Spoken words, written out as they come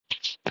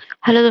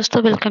Hello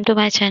दोस्तों, welcome to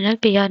my channel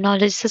PR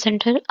knowledge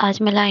centre.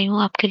 आज मैं लाई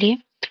हूँ आपके लिए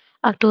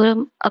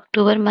अक्टूबर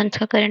अक्टूबर मंथ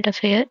का करंट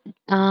अफेयर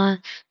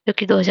जो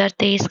कि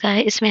 2023 का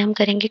है। इसमें हम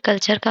करेंगे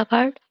कल्चर का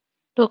पार्ट।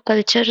 तो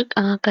कल्चर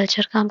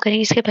का हम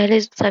करेंगे। इसके पहले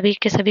सभी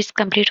के सभी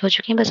कंप्लीट हो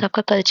चुके हैं, बस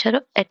आपका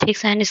कल्चर,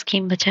 एथिक्स एंड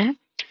स्कीम बचा है,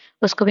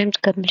 उसको भी हम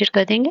कंप्लीट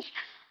कर देंगे।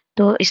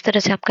 तो इस तरह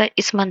से आपका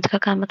इस मंथ का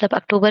काम, मतलब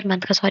अक्टूबर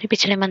मंथ का, सॉरी,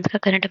 पिछले मंथ का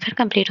करंट अफेयर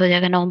कंप्लीट हो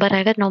जाएगा। नवंबर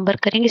आएगा, नवंबर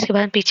करेंगे, इसके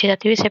बाद पीछे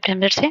जाते हुए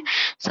सितंबर से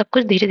सब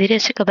कुछ धीरे धीरे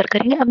ऐसे कवर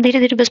करेंगे। अब धीरे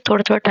धीरे बस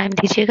थोड़ा थोड़ा टाइम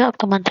दीजिएगा,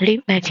 आपका मंथली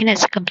मैगजीन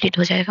ऐसे कंप्लीट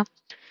हो जाएगा।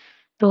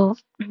 तो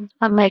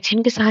अब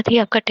मैगजीन के साथ ही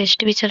आपका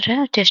टेस्ट भी चल रहा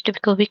है, टेस्ट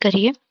को भी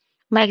करिए,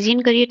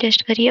 मैगजीन करिए,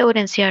 टेस्ट करिए और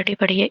एनसीईआरटी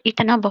पढ़िए,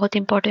 इतना बहुत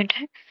इंपॉर्टेंट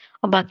है।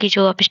 और बाकी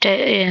जो आप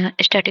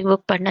स्टैटिक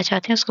बुक पढ़ना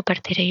चाहते हैं उसको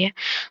पढ़ते रहिए।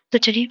 तो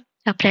चलिए,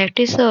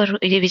 प्रैक्टिस और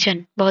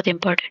रिविजन बहुत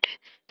इंपॉर्टेंट है,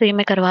 तो ये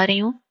मैं करवा रही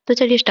हूँ। तो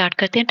चलिए स्टार्ट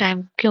करते हैं,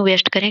 टाइम क्यों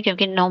वेस्ट करें,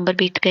 क्योंकि नवंबर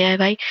बीत गया है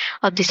भाई,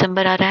 अब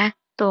दिसंबर आ रहा है।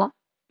 तो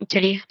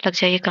चलिए लग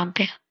जाइए काम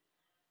पे।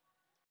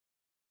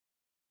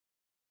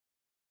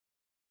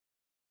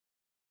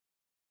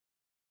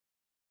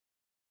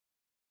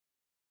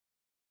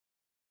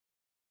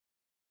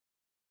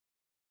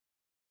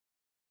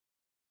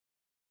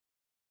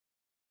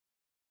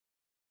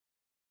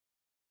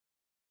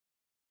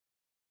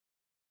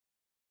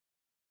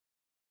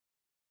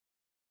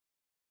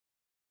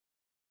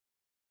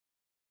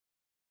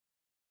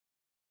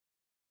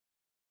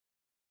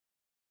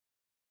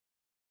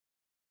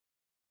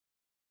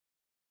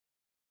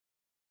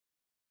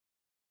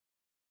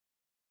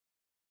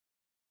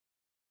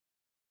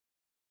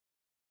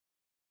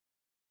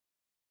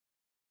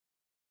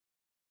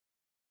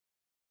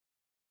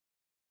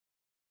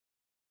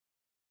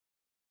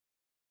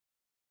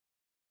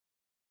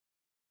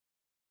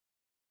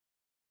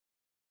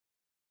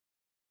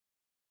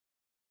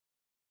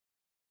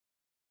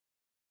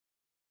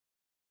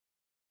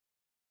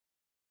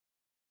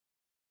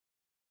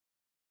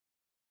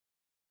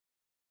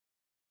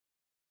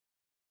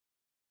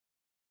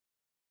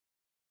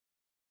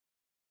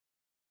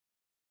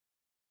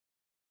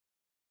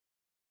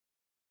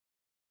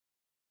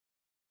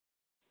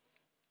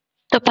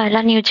 तो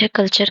पहला न्यूज है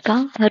कल्चर का,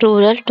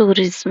 rural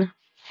tourism.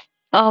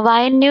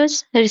 Y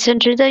news,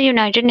 recently the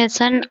United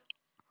nation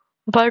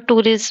world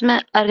tourism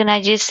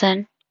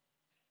organisation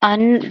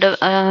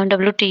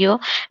WTO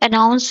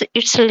announced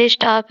its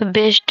list of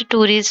best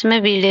tourism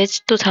village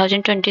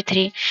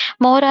 2023.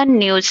 More on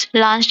news.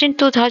 Launched in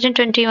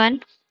 2021,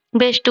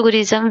 Best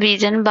Tourism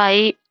Vision by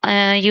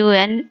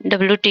UN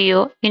WTO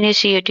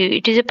initiative.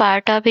 It is a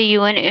part of a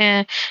UN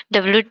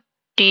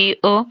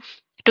WTO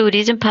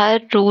Tourism for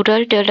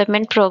Rural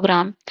Development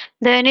Program.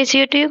 The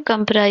initiative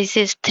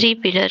comprises three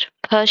pillars.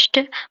 First,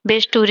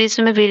 Best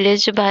Tourism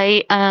Village by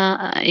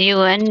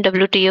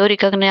UNWTO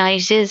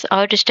recognizes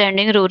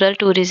outstanding rural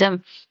tourism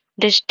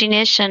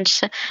destinations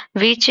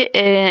which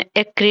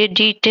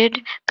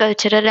accredited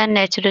cultural and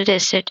natural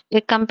assets.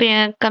 A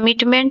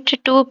commitment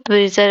to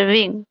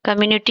preserving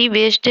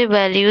community-based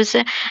values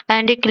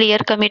and a clear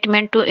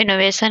commitment to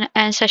innovation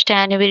and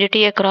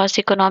sustainability across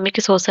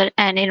economic, social,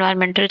 and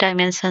environmental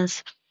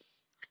dimensions.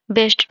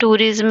 Best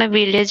Tourism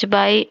Village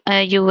by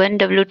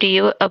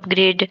UNWTO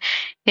upgrade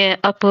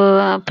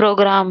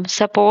program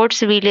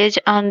supports village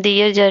on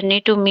their journey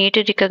to meet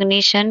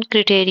recognition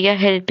criteria,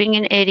 helping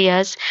in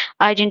areas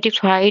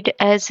identified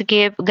as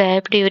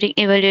gap during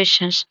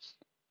evaluations.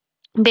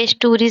 Best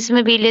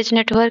Tourism Village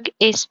Network,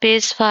 a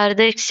space for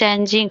the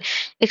exchanging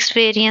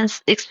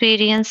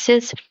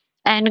experiences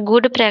and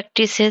good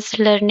practices,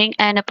 learning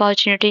and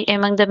opportunity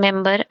among the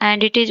member,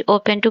 and it is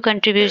open to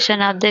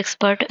contribution of the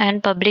expert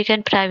and public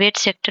and private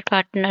sector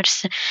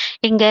partners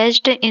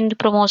engaged in the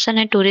promotion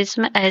and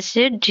tourism as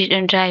a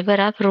driver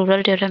of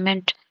rural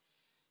development.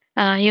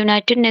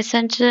 United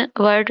Nations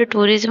world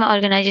tourism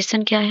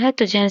organisation क्या है,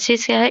 तो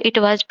Genesis क्या है, it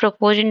was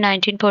propose in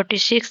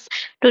 1946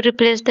 to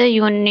replace the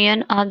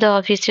union of the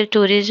official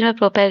tourism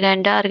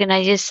propaganda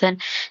organisation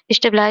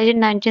established in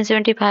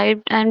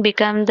 1975 and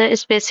become the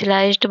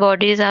specialized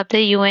bodies of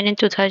the UN in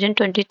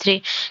 2023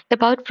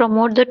 about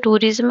promote the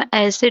tourism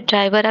as a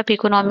driver of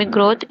economic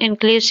growth,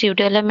 inclusive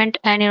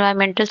development and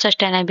environmental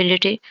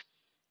sustainability.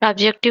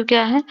 Objective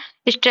क्या है,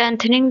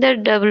 strengthening the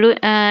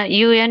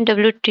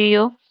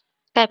UNWTO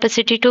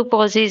capacity to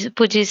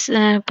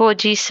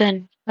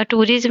position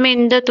tourism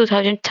in the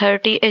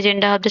 2030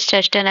 agenda of the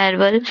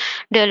sustainable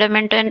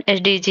development and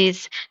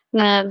SDGs.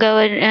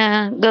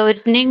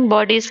 Governing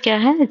bodies क्या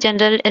है,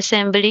 General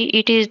Assembly.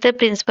 It is the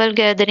principal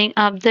gathering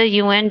of the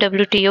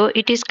UNWTO.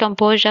 It is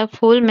composed of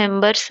full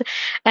members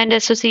and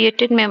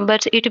associated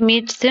members. It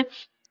meets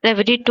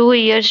every 2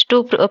 years to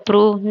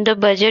approve the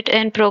budget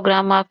and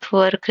program of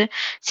work.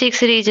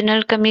 Six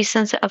regional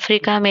commissions: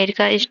 Africa,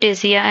 America, East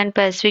Asia and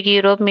Pacific,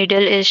 Europe,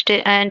 Middle East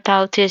and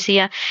South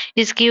Asia.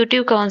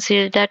 Executive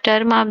Council. The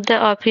term of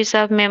the office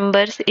of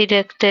members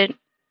elected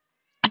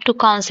to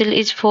council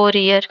is 4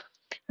 years.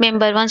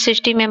 Member: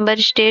 160 member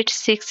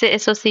states, 6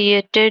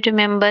 associated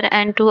member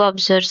and 2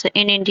 observers.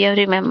 In India,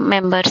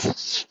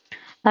 members.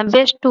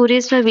 Best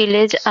tourism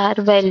villages are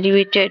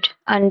evaluated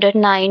under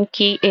 9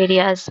 key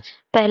areas.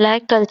 पहला है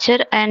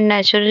culture and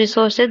natural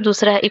resources,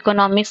 दूसरा है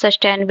economic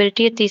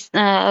sustainability,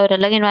 और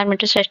अलग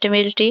environmental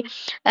sustainability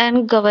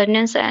and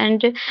governance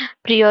and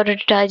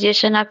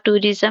prioritization of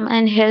tourism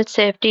and health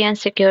safety and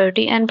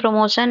security and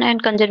promotion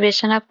and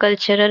conservation of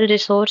cultural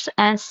resource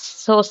and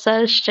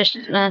social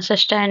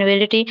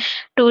sustainability,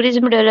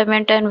 tourism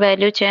development and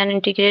value chain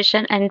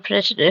integration and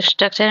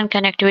infrastructure and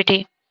connectivity.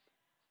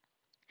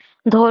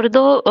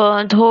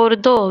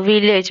 Dhordo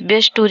village,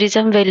 best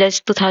tourism village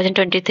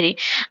 2023.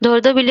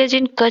 Dhordo village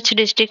in Kutch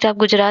district of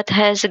Gujarat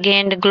has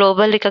gained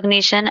global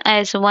recognition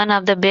as one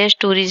of the best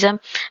tourism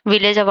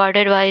village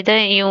awarded by the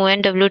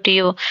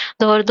UNWTO.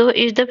 Dhordo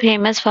is the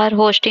famous for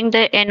hosting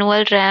the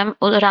annual Ram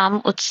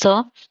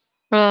Utsav,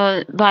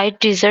 White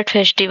Desert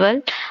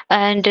Festival,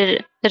 and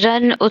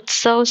Ran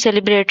Utsav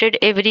celebrated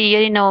every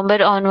year in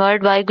November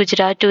onward by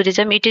Gujarat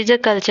tourism. It is a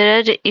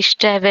cultural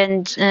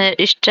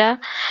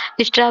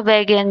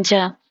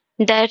extravaganza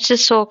that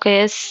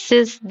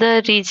showcases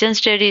the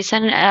region's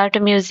tradition,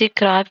 art, music,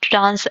 craft,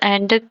 dance,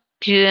 and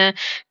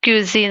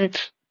cuisine.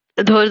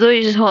 Dhordo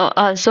is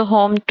also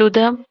home to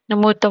the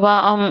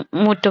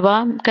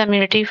Mutwa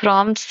community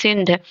from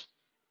Sindh,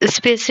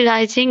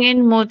 specializing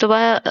in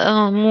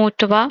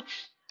Mutwa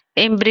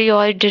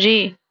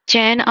embroidery.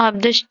 Chain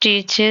of the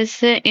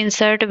stitches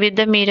insert with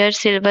the mirror,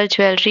 silver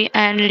jewelry,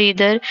 and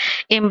leather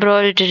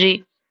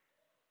embroidery.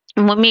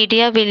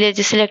 Media Village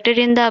selected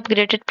in the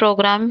upgraded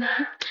program.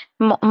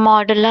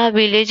 Modala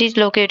village is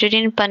located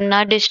in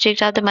Panna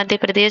district of the Madhya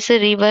Pradesh.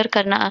 River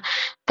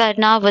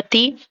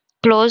Karnavati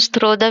flows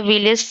through the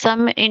village.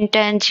 Some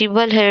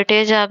intangible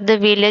heritage of the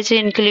village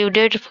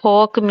included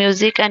folk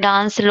music and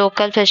dance,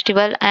 local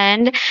festival,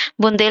 and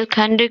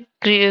Bundelkhand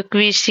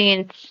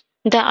cuisine.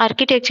 The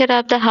architecture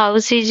of the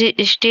house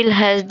still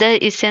has the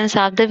essence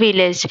of the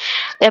village.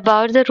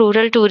 About the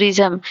rural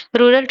tourism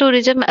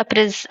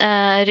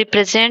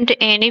represent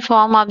any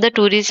form of the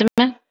tourism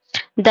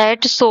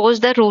that shows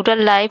the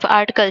rural life,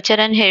 art, culture,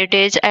 and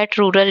heritage at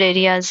rural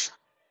areas.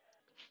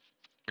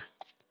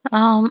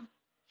 Um,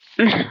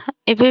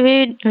 if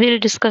we will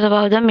discuss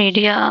about the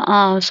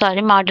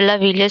Madala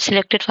village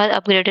selected for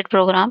upgraded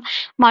program.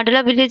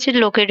 Madala village is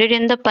located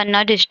in the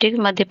Panna district,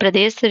 Madhya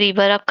Pradesh.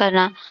 River of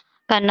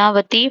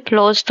Karnavati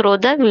flows through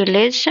the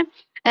village,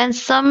 and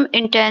some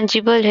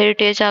intangible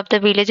heritage of the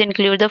village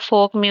include the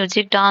folk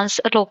music, dance,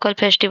 a local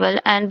festival,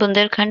 and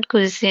Bundelkhand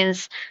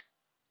cuisines.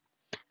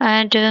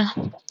 And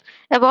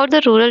about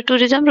the rural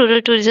tourism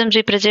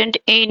represent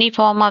any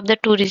form of the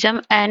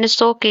tourism and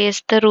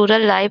showcase the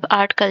rural life,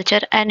 art,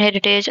 culture, and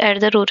heritage at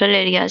the rural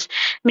areas.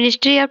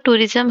 Ministry of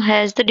Tourism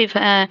has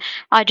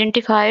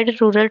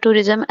identified rural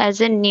tourism as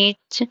a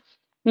niche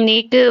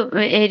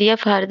area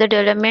for the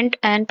development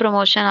and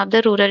promotion of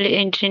the rural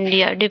in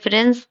India.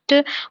 Different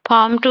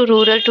farm to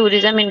rural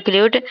tourism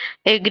include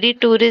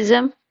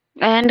agri-tourism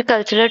and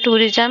cultural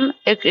tourism,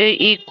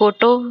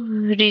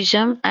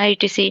 ecotourism,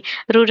 etc.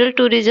 Rural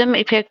tourism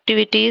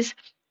activities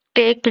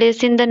take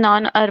place in the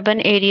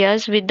non-urban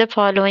areas with the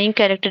following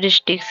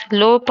characteristics: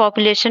 low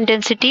population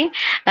density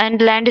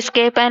and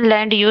landscape and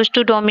land use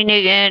to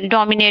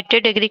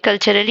dominated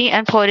agriculturally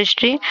and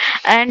forestry,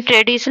 and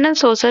traditional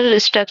social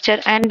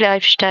structure and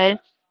lifestyle.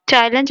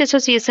 Challenge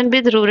association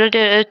with rural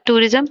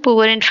tourism: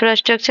 poor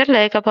infrastructure,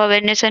 lack of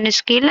awareness and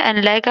skill,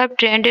 and lack of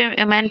trained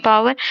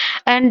manpower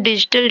and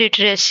digital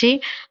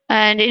literacy.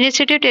 And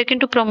initiative taken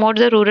to promote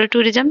the rural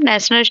tourism: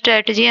 national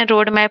strategy and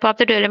roadmap of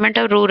the development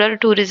of rural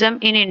tourism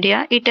in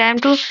India. It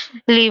aims to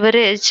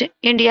leverage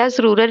India's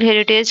rural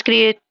heritage,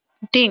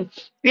 creating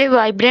a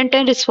vibrant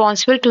and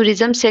responsible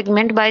tourism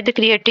segment by the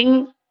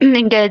creating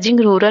engaging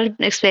rural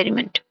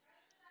experiment.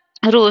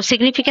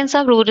 Significance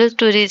of rural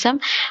tourism: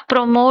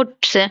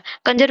 promotes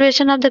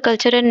conservation of the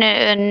culture and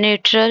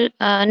natural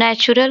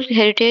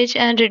heritage,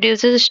 and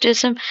reduces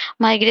stress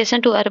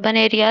migration to urban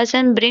areas,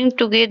 and bring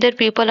together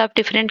people of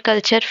different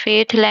culture,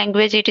 faith,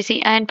 language,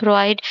 etc., and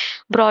provide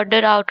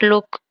broader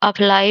outlook of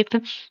life,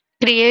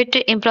 create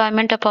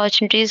employment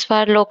opportunities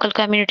for local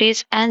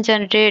communities, and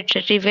generate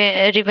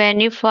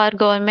revenue for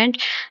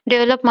government,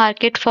 develop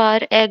market for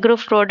agro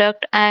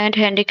product and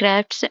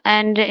handicrafts,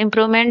 and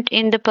improvement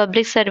in the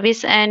public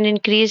service, and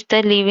increase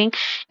the living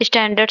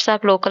standards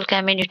of local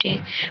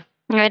community.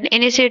 An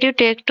initiative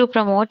take to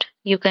promote,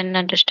 you can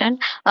understand,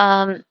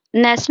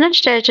 national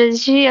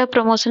strategy of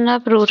promotion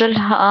of rural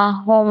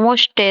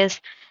homestays.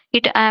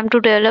 It aims to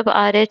develop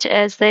RH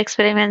as the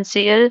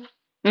experiential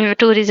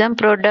tourism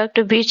product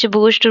which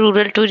boost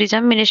rural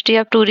tourism. Ministry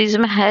of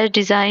Tourism has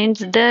designed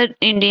the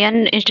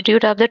Indian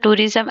Institute of the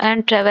Tourism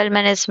and Travel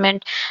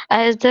Management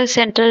as the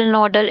central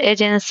nodal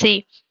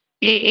agency.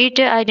 It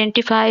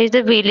identifies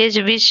the village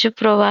which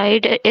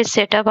provide a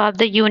setup of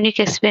the unique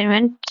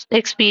experiment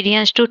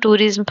experience to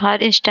tourism. For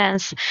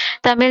instance,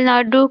 Tamil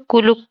Nadu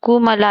Kulukku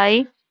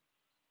Malai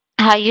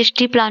highest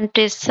tea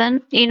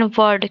plantation in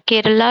world.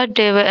 Kerala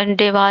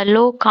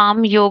Devalo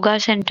Yoga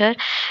Center.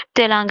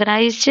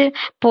 Telangana is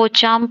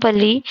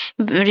Pochampally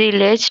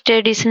village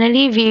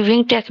traditionally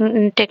weaving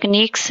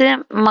techniques.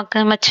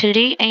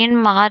 Machli in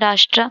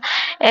Maharashtra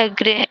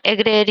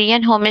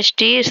agrarian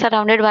homestay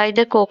surrounded by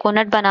the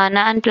coconut,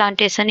 banana and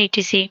plantation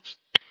etc.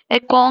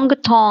 Ekong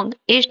Thong,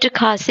 East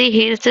Khasi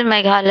Hills,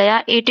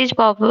 Meghalaya. It is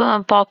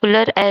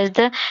popular as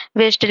the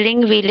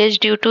Westling village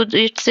due to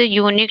its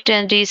unique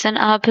tradition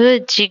of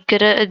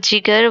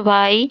Jigar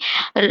Bhai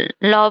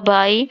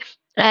Labai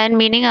and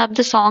meaning of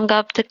the song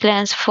of the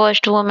clan's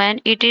first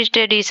woman. It is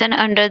tradition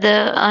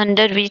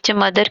under which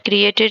mother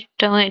created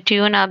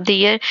tune of the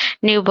year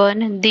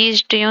newborn.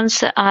 These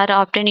tunes are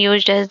often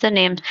used as the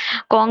names.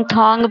 Kong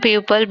Thong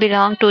people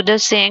belong to the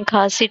same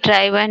Khasi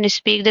tribe and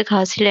speak the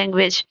Khasi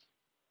language.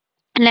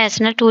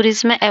 National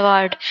Tourism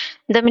Award.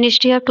 The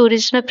Ministry of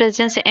Tourism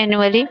presents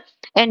annually.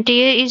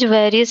 NTA is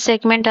various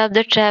segment of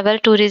the travel,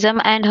 tourism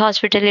and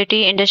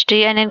hospitality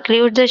industry and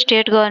includes the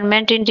state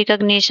government in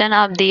recognition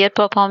of their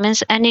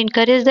performance and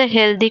encourage the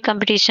healthy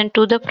competition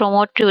to the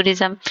promote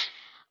tourism.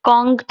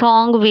 Kong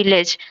Thong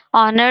Village,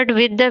 honored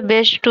with the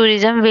Best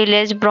Tourism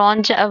Village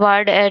Bronze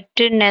Award at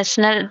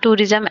National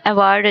Tourism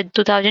Award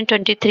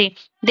 2023.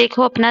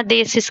 देखो अपना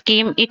देश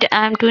scheme it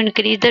aims to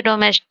increase the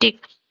domestic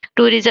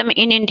tourism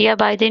in India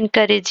by the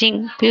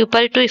encouraging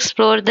people to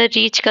explore the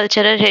rich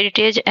cultural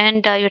heritage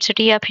and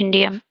diversity of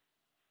India.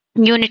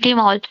 Unity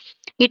Mall.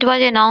 It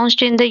was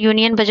announced in the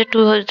Union Budget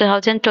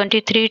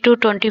 2023 to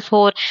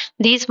 24.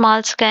 These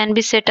malls can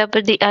be set up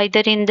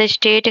either in the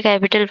state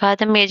capital or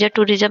the major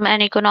tourism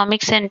and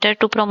economic center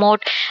to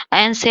promote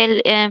and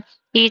sell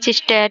each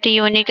state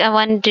unique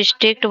one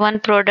district one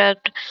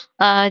product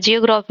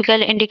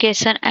geographical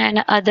indication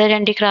and other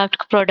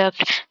handicraft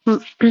product.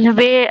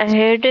 Way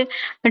ahead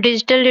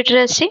digital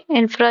literacy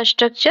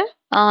infrastructure.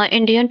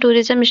 Indian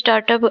tourism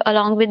startup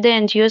along with the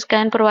NGOs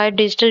can provide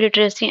digital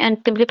literacy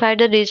and simplify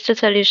the digital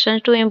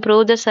solutions to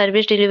improve the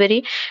service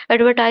delivery,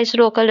 advertise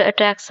local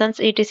attractions,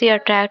 etc.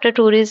 Attract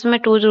tourism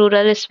to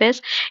rural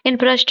space,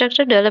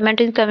 infrastructure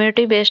development in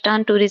community based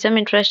on tourism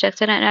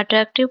infrastructure and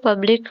attractive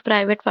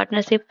public-private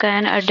partnership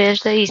can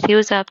address the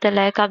issues of the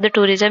lack of the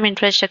tourism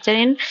infrastructure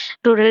in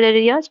rural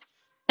areas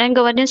and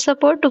governance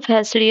support to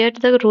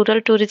facilitate the rural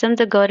tourism.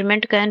 The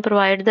government can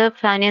provide the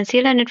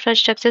financial and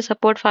infrastructure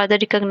support for the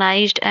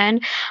recognized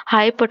and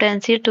high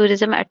potential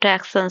tourism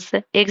attractions.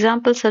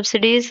 Example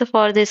subsidies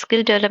for the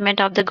skill development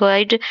of the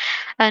guide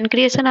and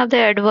creation of the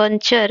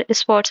adventure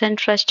sports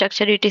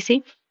infrastructure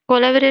etc.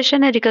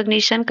 Collaboration and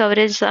recognition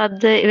coverage of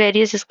the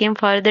various schemes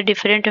for the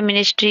different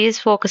ministries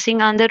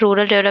focusing on the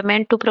rural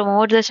development to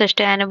promote the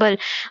sustainable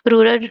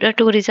rural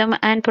tourism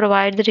and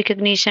provide the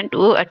recognition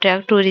to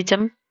attract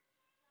tourism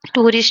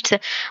tourists.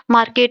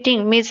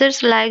 Marketing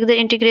measures like the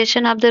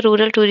integration of the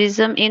rural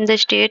tourism in the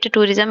state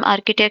tourism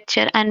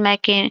architecture and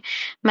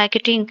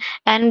marketing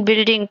and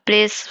building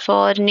place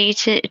for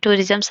niche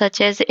tourism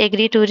such as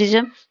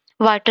agri-tourism,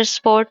 water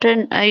sport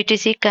and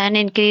etc. can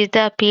increase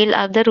the appeal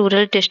of the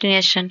rural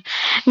destination.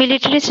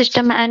 Military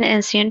system and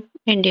ancient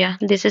India.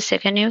 This is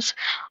second news.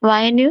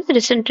 Why news?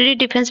 Recently,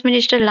 Defence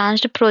Minister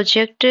launched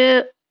Project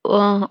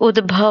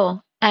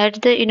Udbhav at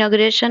the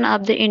inauguration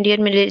of the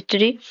Indian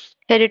Military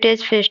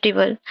Heritage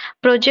Festival.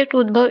 Project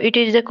Udbhav it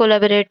is a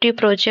collaborative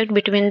project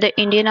between the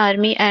Indian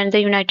Army and the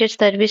United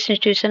Service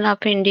Institution of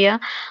India,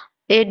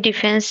 a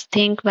defense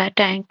think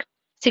tank.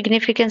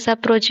 Significance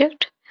of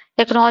project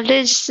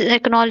acknowledges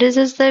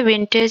the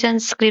vintage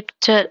and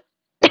scripture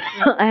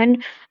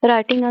and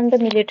writing on the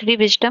military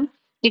wisdom.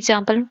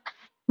 Example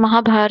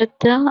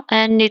Mahabharata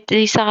and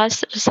Niti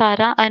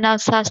Sara and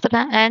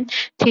Sastra and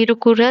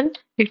Thirukural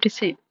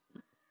etc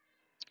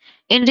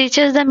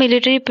enriches the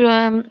military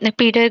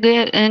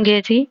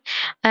pedagogy,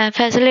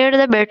 facilitates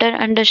the better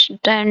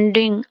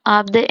understanding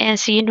of the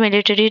ancient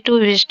military to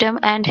wisdom,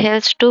 and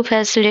helps to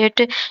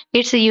facilitate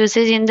its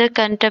usage in the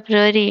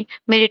contemporary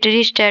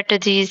military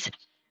strategies.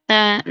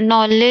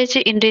 Knowledge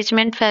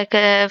enrichment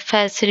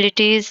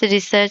facilities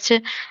research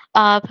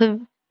of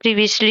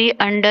previously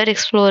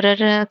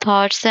underexplored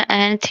thoughts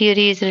and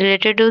theories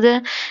related to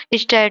the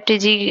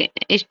strategy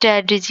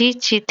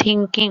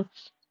thinking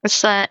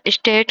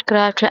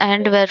statecraft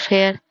and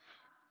warfare.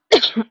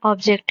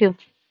 Objective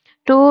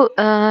to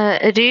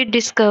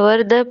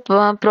rediscover the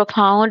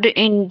profound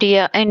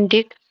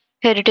Indic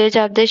heritage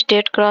of the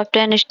statecraft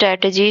and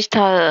strategies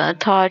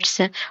thoughts.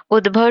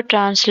 Udbhav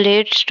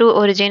translates to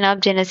origin of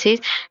Genesis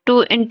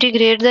to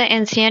integrate the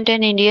ancient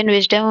and Indian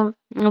wisdom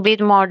with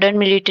modern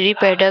military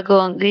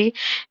pedagogy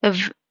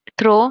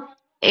through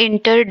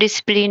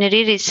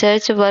interdisciplinary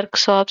research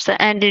workshops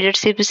and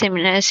leadership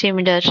seminars.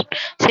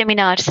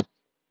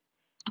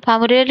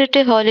 Formulate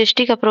a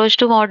holistic approach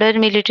to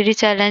modern military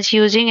challenge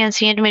using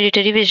ancient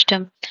military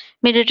wisdom.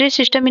 Military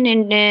system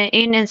in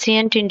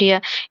ancient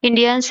India.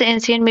 India's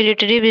ancient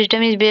military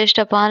wisdom is based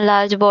upon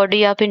large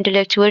body of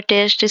intellectual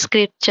text,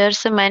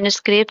 scriptures,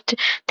 manuscript,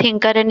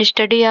 thinker, and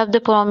study of the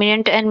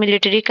prominent and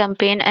military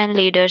campaign and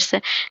leaders.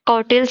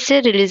 Kautil's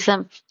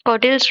realism.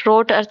 Kautil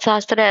wrote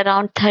Arthashastra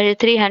around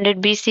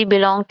 3300 BC,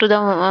 belong to the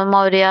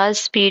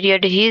Maurya's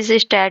period. His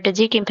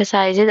strategic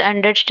emphasizes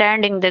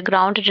understanding the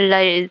ground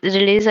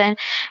release and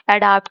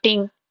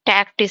adapting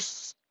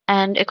tactics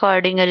and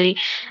accordingly.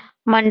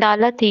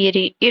 Mandala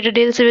theory. It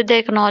deals with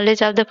the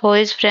knowledge of the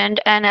poised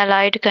friend and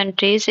allied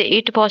countries.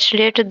 It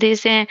postulates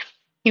this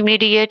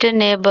immediate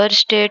neighbor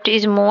state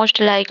is most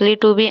likely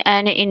to be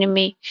an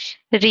enemy,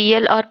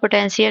 real or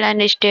potential,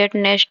 and state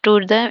next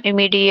to the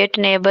immediate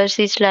neighbors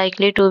is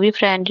likely to be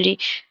friendly.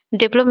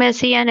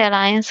 Diplomacy and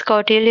alliance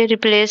quarterly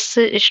replace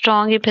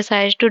strong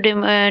emphasis to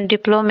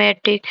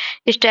diplomatic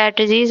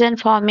strategies and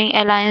forming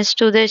alliance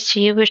to the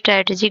achieve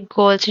strategic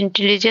goals.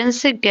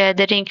 Intelligence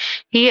gathering.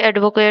 He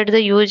advocated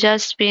the use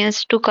of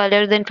spins to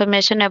collect the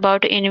information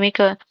about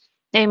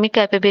enemy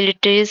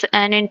capabilities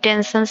and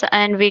intentions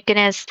and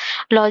weakness,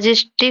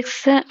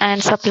 logistics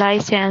and supply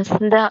chains.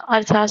 The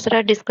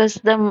Arthashastra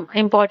discussed the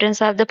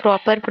importance of the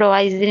proper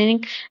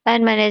provisioning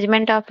and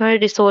management of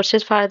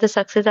resources for the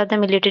success of the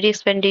military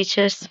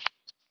expeditions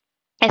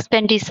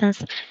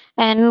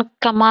and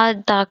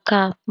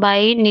Kamadaka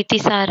by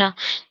Nitisara.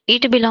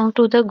 It belonged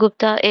to the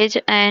Gupta age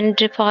and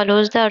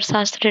follows the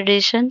Arthas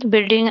tradition.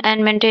 Building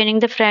and maintaining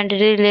the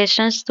friendly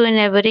relations to a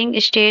neighboring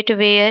state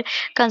were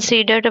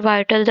considered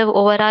vital the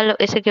overall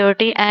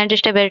security and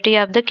stability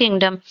of the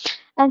kingdom.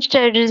 And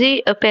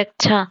strategy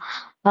upeksha.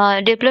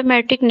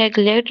 Diplomatic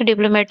neglect,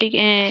 diplomatic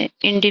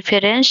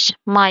indifference,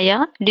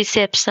 Maya,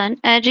 deception,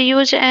 and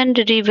reused and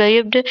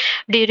revived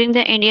during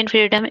the Indian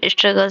freedom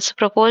struggles,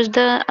 proposed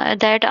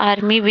that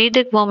army with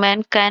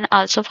women can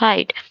also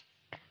fight.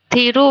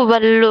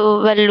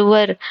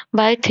 Thiruvalluvar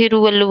by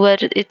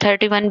Thiruvalluvar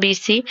 31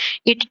 BC.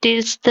 It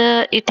deals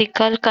the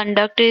ethical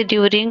conduct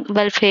during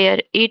warfare.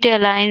 It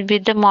aligns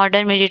with the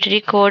modern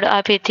military code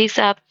of ethics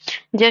of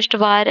just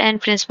war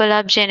and principle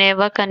of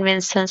Geneva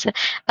Conventions.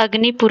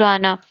 Agni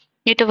Purana.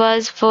 It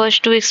was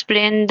first to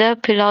explain the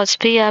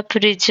philosophy of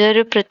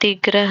reserve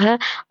pratigraha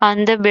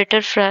on the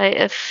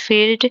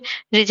battlefield.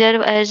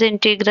 Reserve as an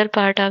integral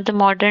part of the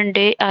modern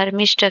day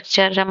army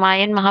structure.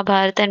 Ramayana,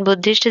 Mahabharata, and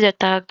Buddhist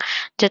Jatak.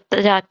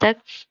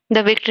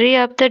 The victory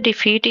of the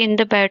defeat in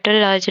the battle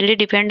largely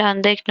depend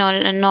on the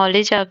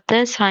knowledge of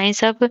the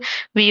science of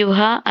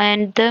Vyuha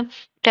and the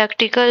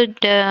tactical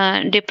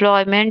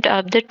deployment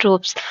of the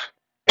troops.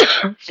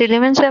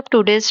 Relevance of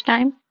today's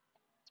time.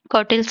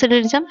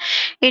 Cautiously,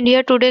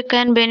 India today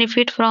can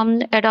benefit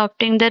from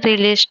adopting the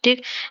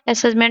realistic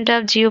assessment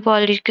of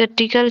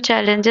geopolitical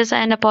challenges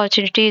and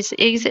opportunities,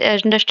 is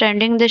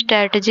understanding the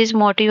strategies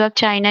motive of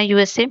China,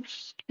 USA,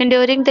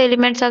 enduring the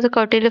elements of the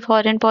Kautilya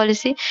foreign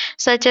policy,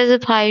 such as the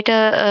fight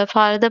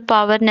for the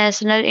power,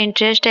 national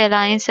interest,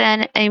 alliance,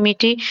 and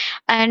amity,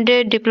 and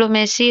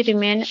diplomacy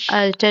remain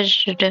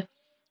altered.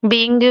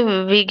 Being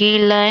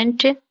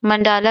vigilant,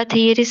 Mandala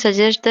theory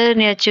suggests the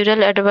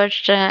natural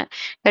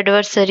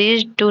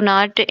adversaries do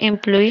not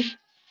employ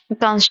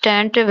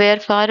constant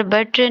warfare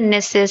but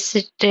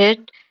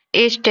necessitate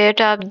a state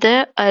of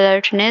the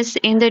alertness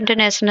in the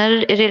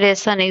international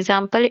relation.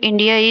 Example,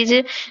 India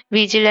is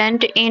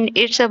vigilant in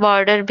its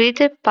border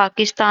with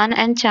Pakistan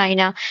and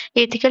China.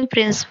 Ethical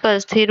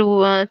principles,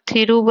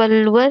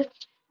 Thiruvalluvar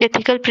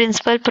ethical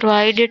principles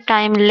provide a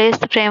timeless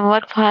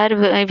framework for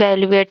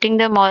evaluating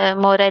the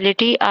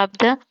morality of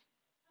the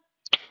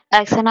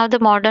action of the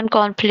modern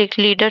conflict.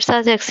 Leaders are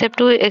accepted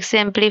to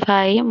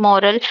exemplify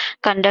moral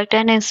conduct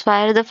and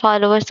inspire the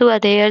followers to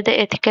adhere the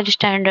ethical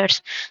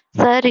standards.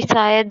 Sir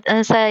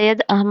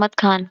Syed Ahmad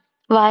Khan.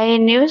 Why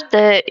News?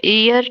 The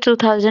year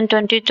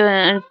 2020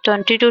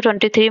 to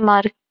 23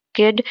 marked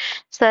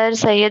Sir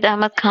Syed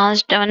Ahmad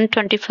Khan's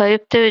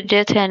 125th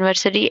death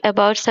anniversary.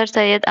 About Sir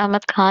Syed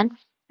Ahmad Khan,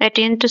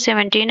 18 to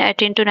 17,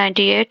 18 to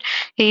 98.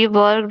 He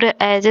worked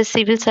as a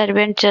civil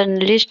servant,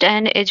 journalist,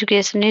 and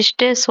educationist,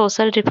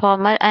 social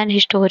reformer, and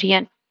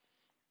historian.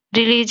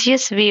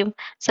 Religious view.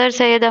 Sir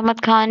Syed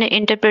Ahmad Khan's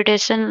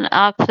interpretation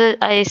of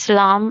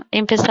Islam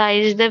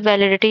emphasized the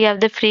validity of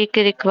the free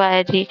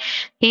inquiry.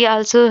 He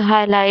also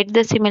highlighted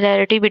the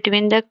similarity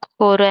between the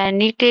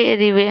Quranic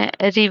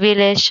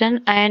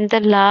revelation and the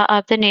law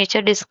of the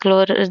nature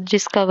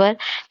discovered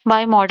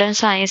by modern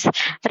science.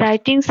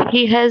 Writings.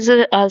 He has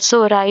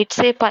also writes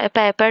a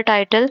paper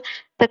titled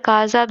 "The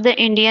Cause of the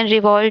Indian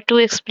Revolt" to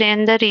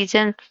explain the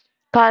reason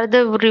for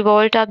the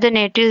revolt of the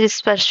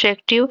natives'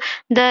 perspective.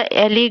 The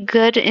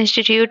Aligarh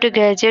Institute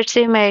Gazettes,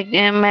 a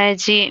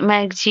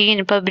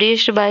magazine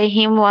published by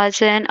him,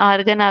 was an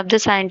organ of the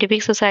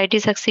scientific society,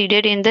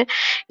 succeeded in the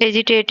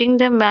agitating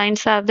the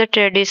minds of the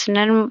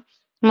traditional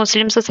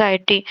Muslim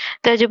society.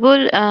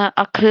 Tajbul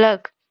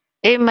Akhlaq,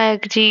 a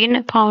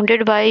magazine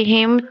founded by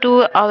him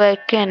to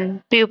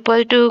awaken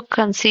people to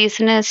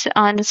consciousness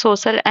on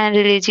social and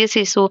religious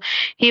issues.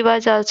 He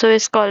was also a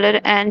scholar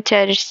and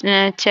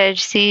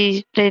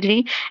Charity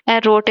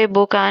and wrote a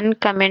book on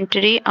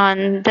commentary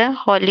on the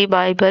Holy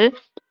Bible.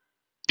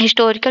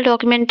 Historical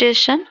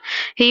documentation.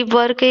 He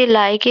worked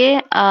like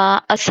a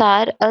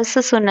Asar as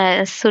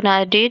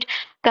Sunadid,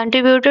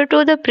 contributed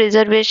to the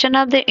preservation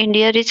of the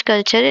India rich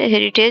culture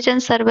heritage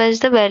and served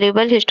as the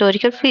valuable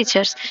historical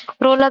features.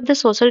 Role of the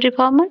social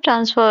reformer,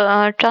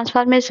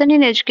 transformation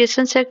in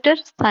education sector,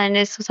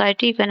 science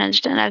society, you can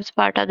understand as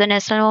part of the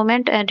national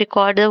movement and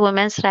record the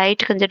women's right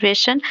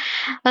conservation.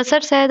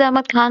 Sir Syed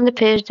Ahmad Khan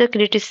faced the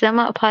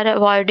criticism for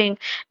avoiding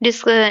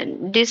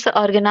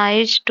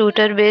disorganized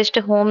tutor-based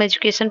home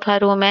education for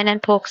women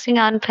and focusing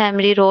on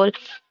family role.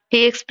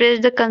 He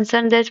expressed the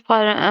concern that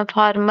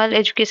formal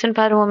education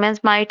for women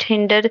might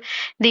hinder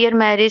their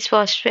marriage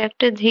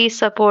prospect. He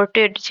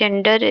supported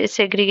gender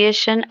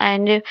segregation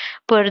and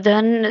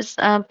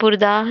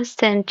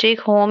Purdah-centric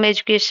home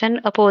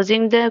education,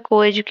 opposing the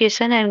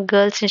co-education and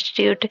girls'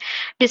 institute.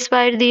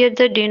 Despite the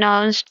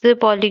denounced the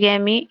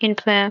polygamy,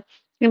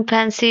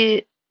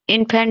 infancy,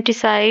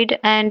 infanticide,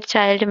 and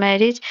child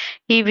marriage.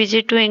 He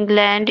visited to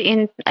England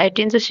in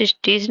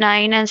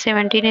 1869 and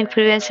 17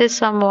 influences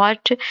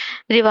somewhat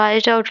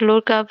revised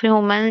outlook of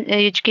human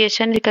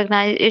education,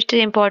 recognized its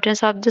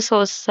importance of the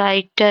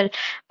societal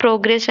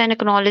progress and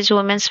acknowledged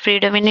women's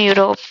freedom in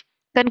Europe.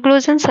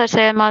 Conclusion. Sir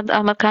Syed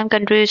Ahmad Khan's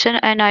contribution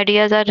and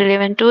ideas are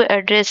relevant to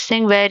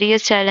addressing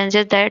various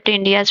challenges that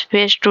India has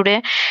faced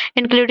today,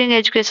 including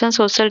education,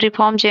 social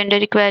reform, gender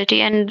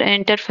equality, and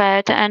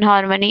interfaith and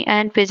harmony,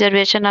 and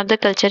preservation of the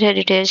cultural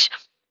heritage.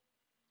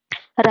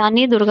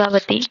 Rani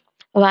Durgavati.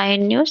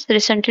 Wine News.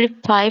 Recently,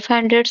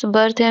 500th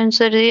birth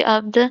anniversary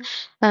of the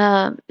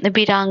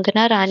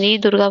Birangana Rani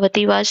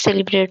Durgavati was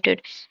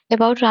celebrated.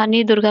 About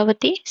Rani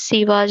Durgavati,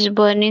 she was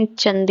born in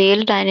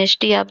Chandel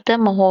dynasty of the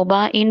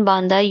Mahoba in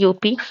Banda,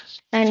 UP,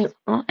 and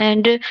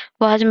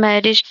was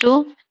married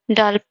to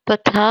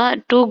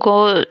Dalpatha to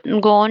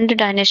Gond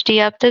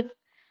dynasty of the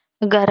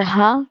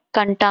Garha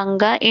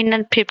Kantanga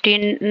in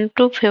 15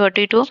 to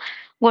 42.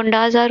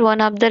 Gundas are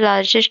one of the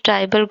largest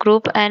tribal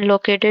group and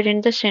located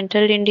in the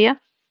central India.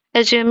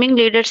 Assuming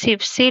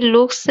leadership, she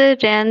looks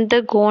ran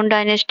the Gond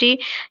dynasty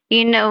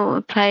in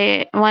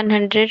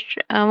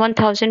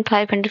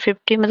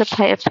 1550,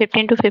 मतलब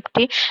 15 to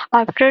 50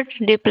 after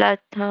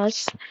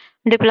Diplatha's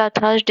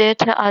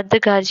death at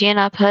the guardian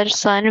of her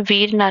son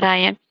Veer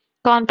Narayan.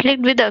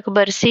 Conflict with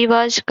Akbar. She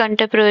was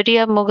contemporary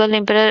of Mughal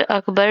Emperor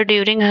Akbar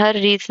during her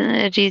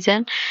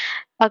reign.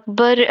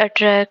 Akbar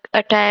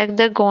attacked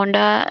the Gond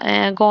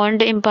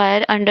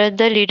Empire under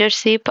the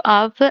leadership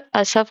of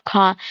Asaf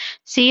Khan.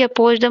 She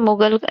opposed the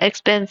Mughal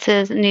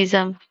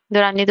expansionism.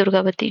 Rani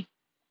Durgavati.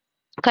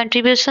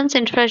 Contributions,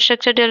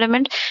 infrastructure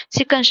development.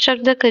 She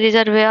constructed the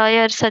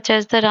reservoirs such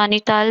as the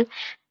Rani Tal,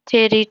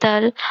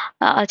 Cherital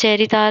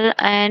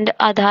and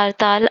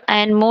Adhartal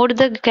and moved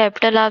the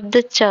capital of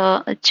the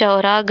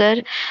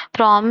Chauragarh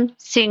from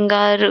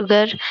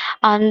Singargarh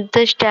on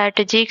the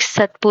strategic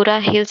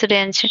Satpura Hills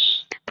range.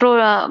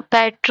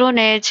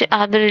 Patronage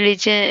of the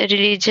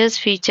religious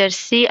features.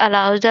 She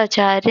allows the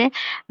Acharya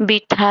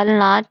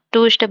Bithalnath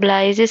to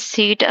stabilize the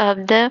seat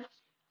of the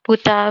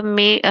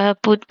Pushtimarg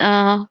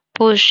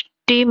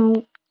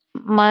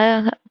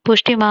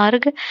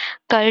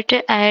cult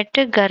at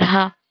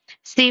Garha.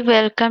 She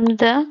welcomed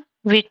the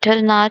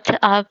Vithalnath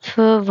of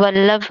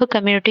Vallabh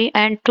community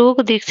and took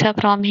Diksha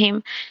from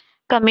him.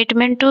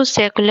 Commitment to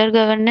secular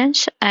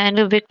governance and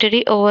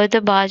victory over the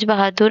Baj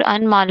Bahadur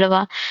and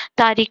Malwa.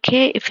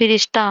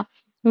 Tarikh-e-Firishta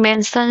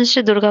mentions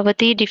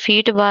Durgavati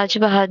defeat Baj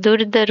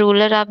Bahadur, the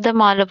ruler of the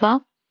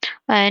Malwa,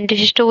 and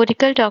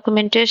historical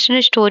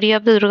documentation story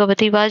of the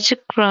Durgavati was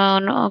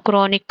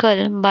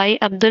chronicled by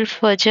Abdul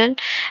Fazl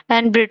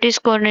and British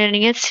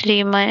colonial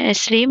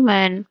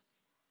Sleeman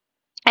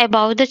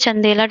about the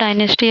Chandela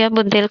dynasty of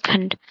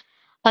Bundelkhand.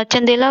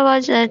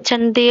 Chandelas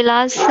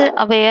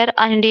were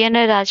Indian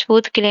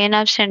Rajput clan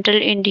of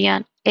central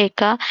India.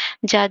 Eka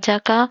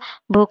Jajaka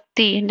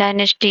Bhukti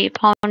dynasty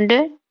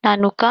founded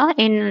Nanuka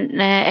in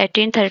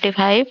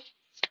 1835,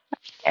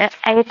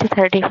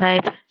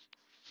 835,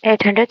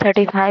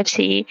 835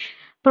 CE.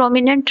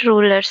 Prominent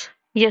rulers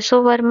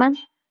Yashovarman,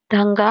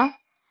 Dhanga,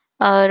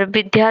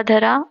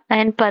 Vidyadhara,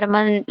 and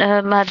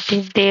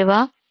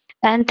Paramadeva,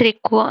 and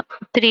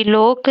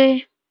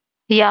Trilok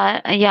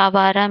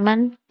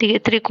Yavarman,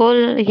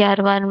 Trikol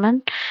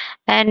Yavarman,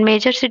 and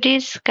major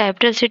cities,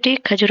 capital city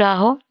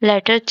Khajuraho,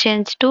 later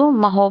changed to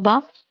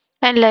Mahoba,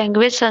 and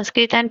language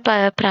Sanskrit and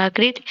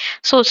Prakrit.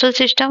 Social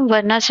system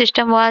Varna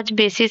system was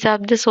basis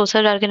of the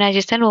social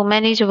organization.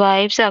 Women is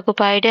wives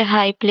occupied a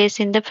high place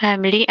in the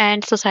family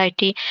and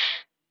society.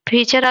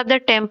 Feature of the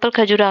temple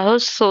Khajuraho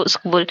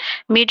school.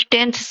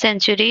 Mid-10th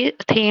century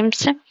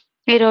themes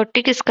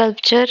erotic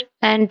sculpture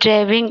and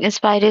drawing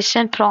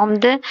inspiration from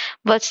the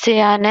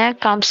Vatsyayana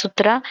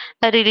Kamsutra.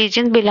 The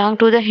religions belong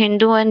to the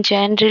Hindu and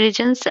Jain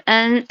religions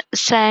and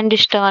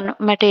sandstone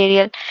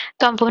material.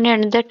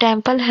 Component. The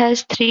temple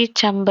has three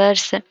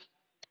chambers,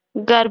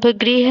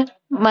 Garbhagriha,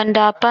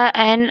 Mandapa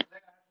and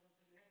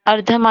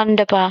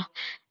Ardhamandapa.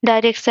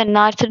 Direction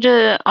north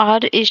or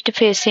east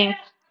facing.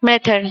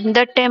 Method.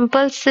 The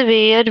temples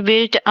were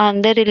built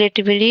on the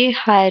relatively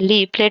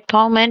highly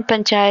platform and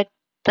panchayat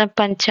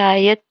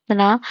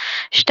Upasana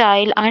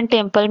style and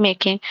temple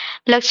making.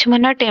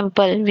 Lakshmana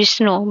Temple,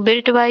 Vishnu,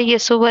 built by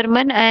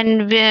Yashovarman,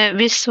 and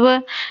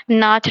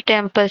Vishwanath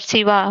Temple,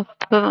 Shiva,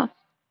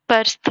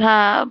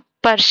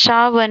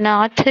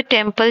 Parshvanath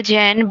Temple,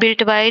 Jain,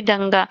 built by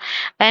Danga,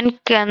 and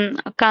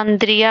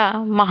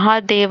Kandriya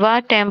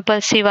Mahadeva Temple,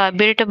 Shiva,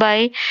 built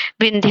by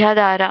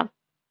Vindhyadhara.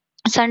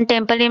 Sun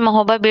Temple in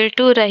Mahoba, built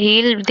to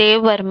Rahil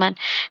Dev Varman,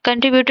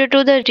 contributed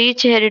to the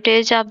rich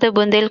heritage of the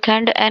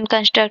Bundelkhand and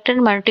constructed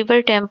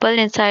multiple temples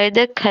inside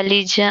the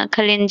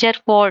Khalinjar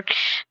fort.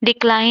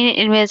 Decline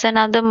invasion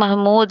of the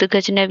Mahmud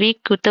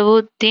Ghaznavi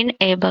Qutbuddin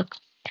Aibak.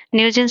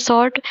 News in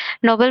short,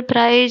 Nobel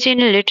Prize in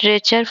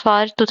Literature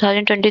for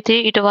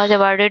 2023. It was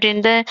awarded in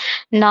the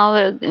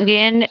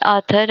Norwegian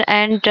author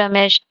and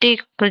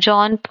dramatic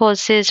John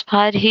Posses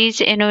for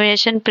his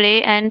innovation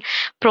play and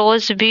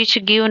prose which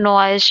give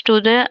noise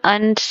to the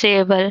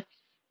unsayable.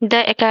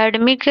 The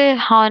academic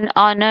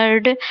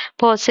honored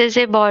possesses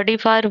a body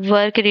for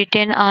work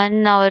written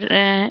on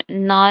Norwegian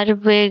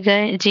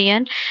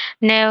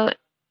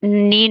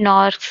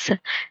Nynorsk,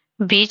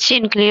 which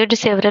include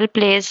several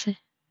plays,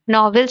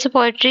 novels,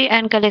 poetry,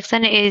 and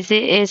collection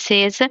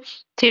essays,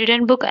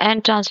 children book,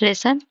 and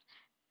translation.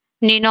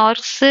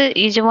 Nynorsk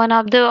is one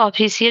of the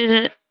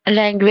official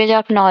language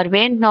of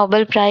Norway.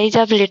 Nobel Prize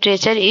of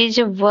Literature is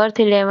worth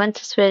 11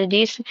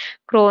 Swedish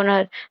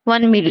kroner,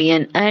 1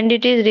 million, and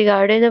it is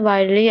regarded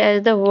widely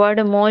as the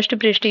world's most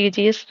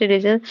prestigious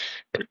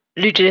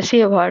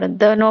literacy award.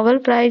 The Nobel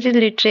Prize in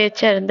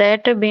Literature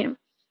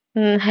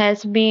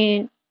has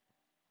been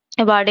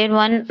awarded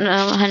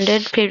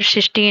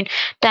 116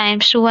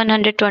 times to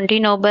 120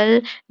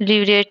 Nobel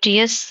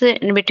laureates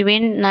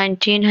between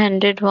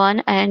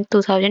 1901 and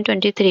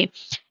 2023.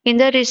 In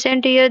the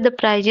recent year, the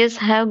prizes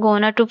have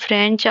gone to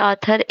French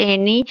author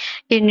Annie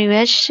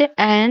Ernaux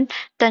and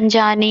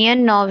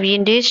Tanzanian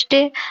novelist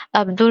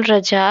Abdul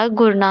Razak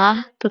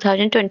Gurnah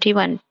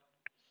 2021.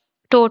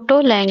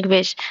 Toto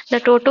language. The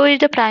Toto is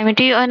the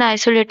primitive and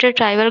isolated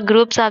tribal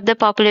groups of the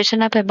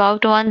population of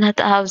about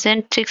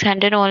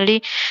 1,600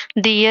 only.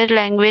 Their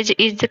language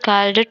is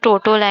called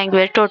Toto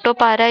language. Toto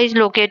Para is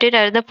located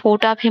at the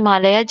foot of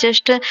Himalaya,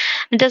 just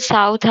the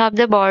south of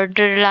the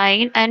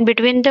borderline and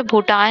between the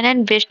Bhutan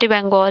and West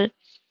Bengal.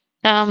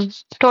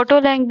 Toto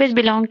language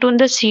belongs to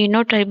the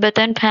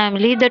Sino-Tibetan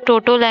family. The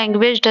Toto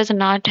language does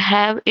not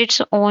have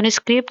its own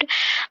script.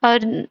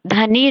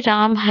 Dhani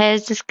Ram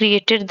has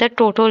created the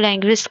Toto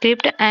language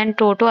script and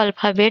Toto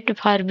alphabet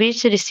for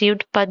which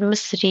received Padma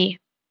Shri.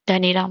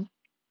 Dhani Ram.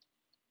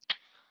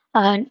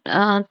 And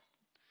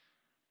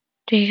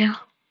ठीक है.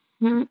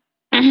 हम्म,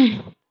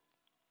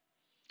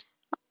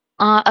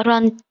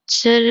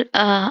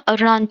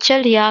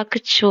 अरुणाचल याक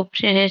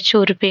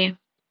चूरपे.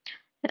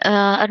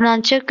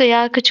 Arunachal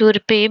yak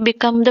churpe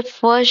become the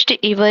first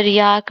ever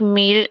yak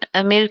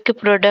milk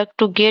product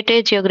to get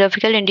a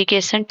geographical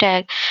indication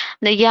tag.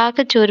 The yak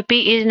churpe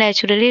is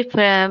naturally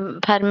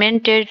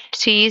fermented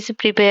cheese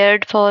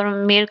prepared for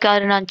milk.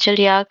 Arunachal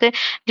yak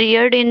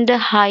reared in the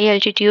high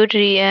altitude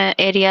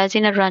areas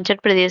in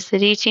Arunachal Pradesh,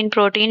 rich in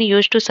protein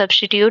used to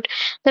substitute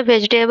the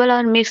vegetable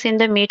or mix in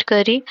the meat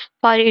curry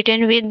for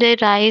eaten with the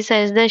rice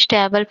as the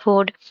staple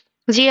food.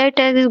 GI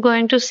tag is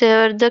going to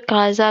serve the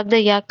cause of the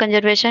yak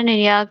conservation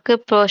and yak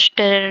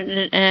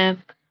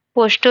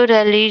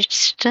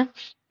pastoralist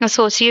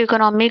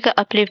socio-economic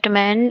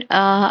upliftment.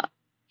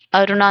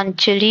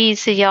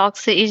 Arunachali's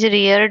yaks is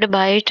reared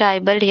by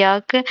tribal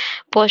yak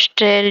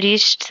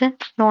pastoralists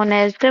known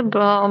as the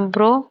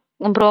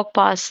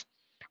Brokpas.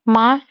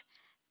 Ma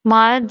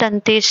मां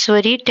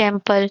Danteshwari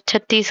temple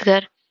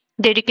Chhattisgarh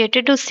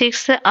dedicated to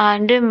six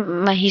and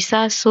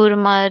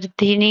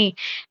Mahishasuramardiनी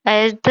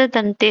as the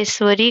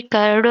Danteswari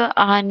carved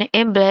on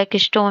a black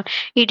stone.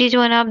 It is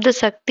one of the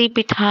Shakti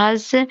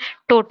Pithas,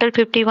 total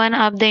 51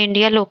 of the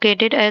India,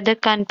 located at the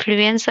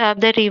confluence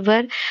of the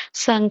river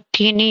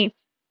Sankhini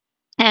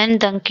and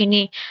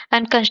Dankini,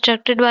 and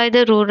constructed by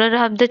the ruler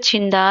of the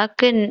Chindak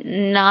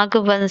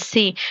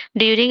Nagvanshi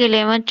during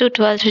 11th to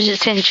 12th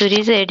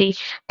centuries AD.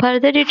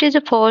 Further, it is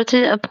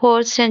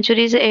 4th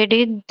centuries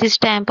AD. This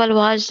temple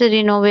was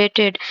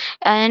renovated,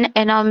 and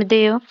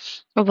Anamdev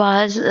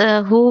was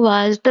who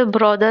was the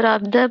brother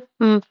of the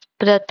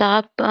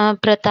Pratap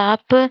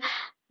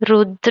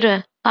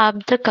Rudra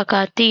of the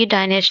Kakati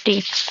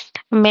dynasty.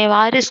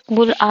 Mewar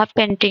School of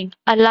Painting.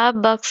 Allah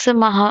Bakhsh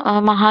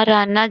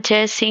Maharana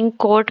Jai Singh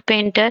court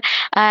painter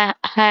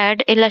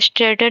had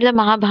illustrated the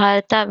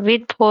Mahabharata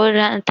with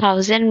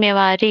 4,000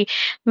 Mewari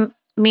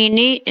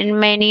mini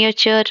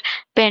miniature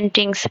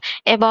paintings.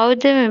 About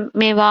the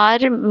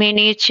Mewar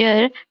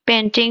miniature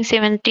painting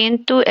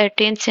 17th to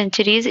 18th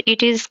centuries,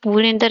 it is school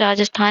in the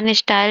Rajasthan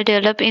style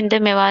developed in the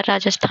Mewar,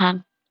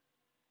 Rajasthan.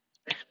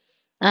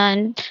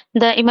 And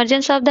the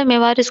emergence of the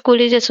Mewar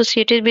school is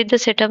associated with the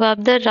setup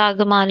of the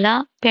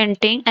Ragmala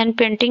painting and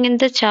painting in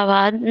the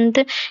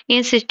Chavand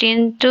in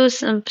 16 to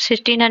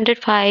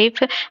 1605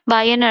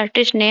 by an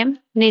artist named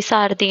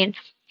Nisardin.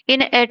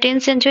 In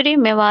 18th century,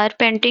 Mewar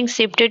painting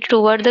shifted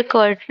toward the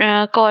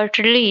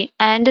courtly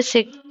and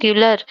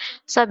secular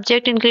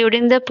subject,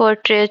 including the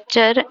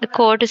portraiture,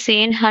 court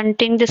scene,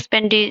 hunting,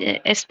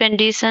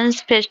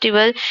 expeditions,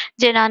 festival,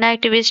 Janana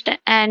activist,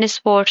 and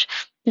sports.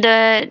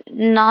 The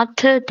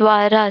Nath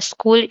Dwara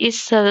school is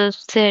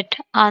set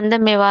on the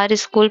Mewar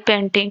school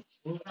painting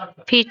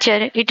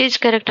feature. It is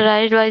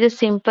characterized by the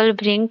simple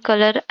bring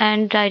color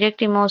and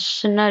direct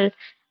emotional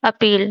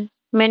appeal.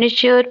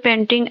 Miniature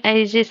painting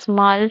is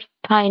small,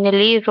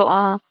 finely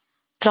wrought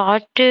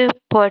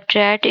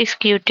portrait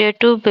executed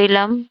to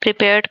vellum,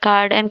 prepared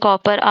card and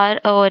copper are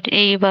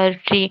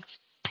ivory.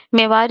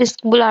 Mewar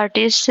school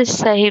artist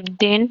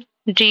Sahibuddin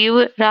drew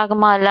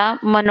Ragmala,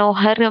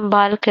 Manohar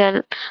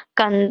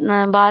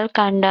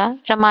Balkanda,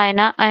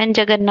 Ramayana, and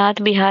Jagannath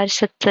Bihar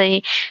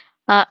Satsai.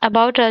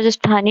 About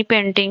Rajasthani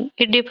painting,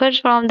 it differs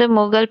from the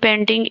Mughal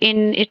painting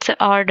in its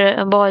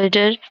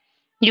border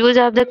use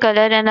of the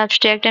color and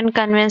abstract and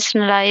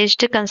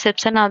conventionalized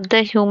conception of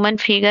the human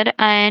figure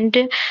and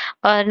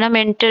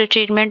ornamental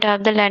treatment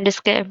of the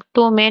landscape.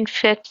 Two main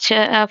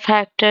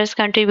factors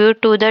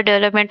contribute to the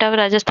development of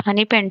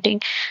Rajasthani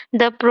painting: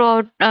 the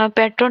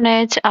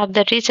patronage of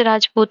the rich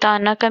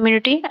Rajputana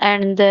community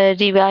and the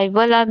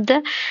revival of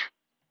the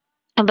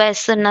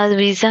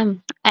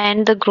Vaishnavism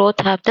and the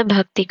growth of the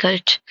Bhakti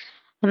cult.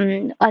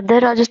 Other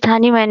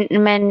Rajasthani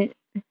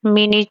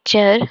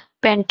miniature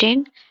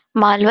painting: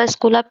 Malwa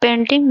school of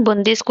painting,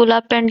 Bundi school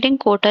of painting,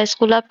 Kota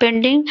school of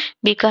painting,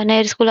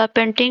 Bikaner school of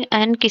painting,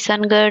 and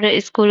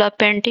Kishangarh school of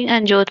painting,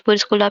 and Jodhpur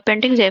school of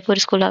painting, Jaipur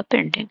school of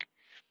painting.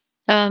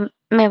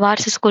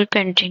 Mewar's school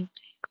painting.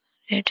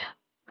 Right.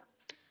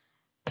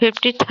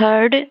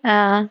 53rd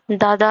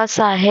Dada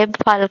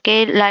Saheb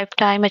Phalke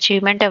Lifetime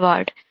Achievement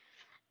Award.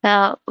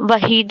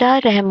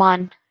 Wahida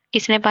Rahman.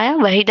 किसने पाया?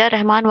 Wahida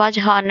Rahman was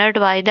honored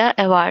by the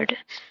award.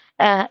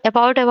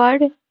 About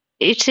award,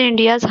 it's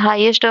India's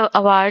highest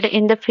award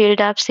in the field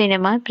of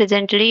cinema,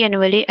 presently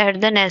annually at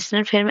the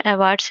National Film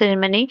Awards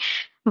ceremony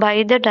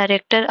by the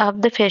director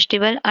of the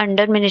festival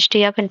under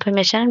Ministry of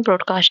Information and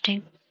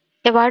Broadcasting.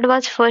 The award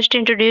was first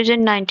introduced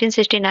in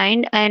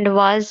 1969 and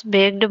was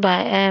backed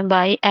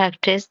by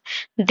actress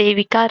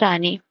Devika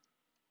Rani.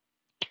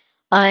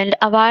 And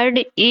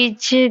award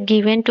is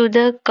given to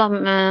the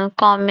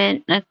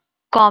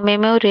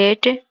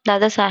commemorate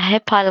Dada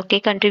Saheb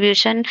Phalke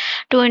contribution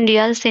to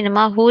India's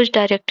cinema, who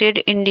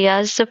directed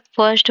India's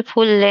first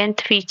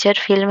full-length feature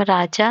film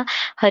Raja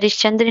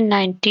Harishchandra in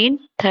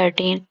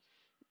 1913.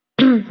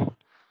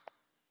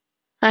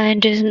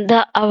 And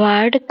the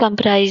award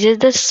comprises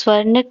the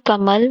Swarna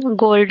Kamal,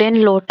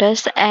 Golden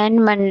Lotus, and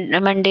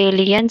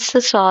Mandalian's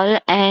Shawl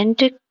and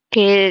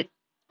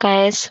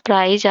cash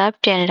prize of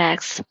 10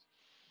 lakhs.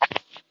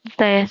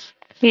 तो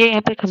ये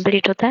यहाँ पे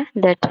complete होता है.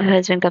 That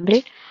has been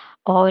complete.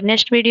 और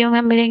next video में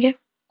हम मिलेंगे.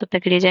 तब तक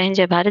के लिए जय हिंद,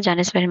 जय भारत.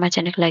 जाने से पहले हमारे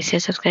चैनल को लाइक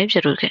शेयर सब्सक्राइब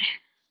जरूर करें.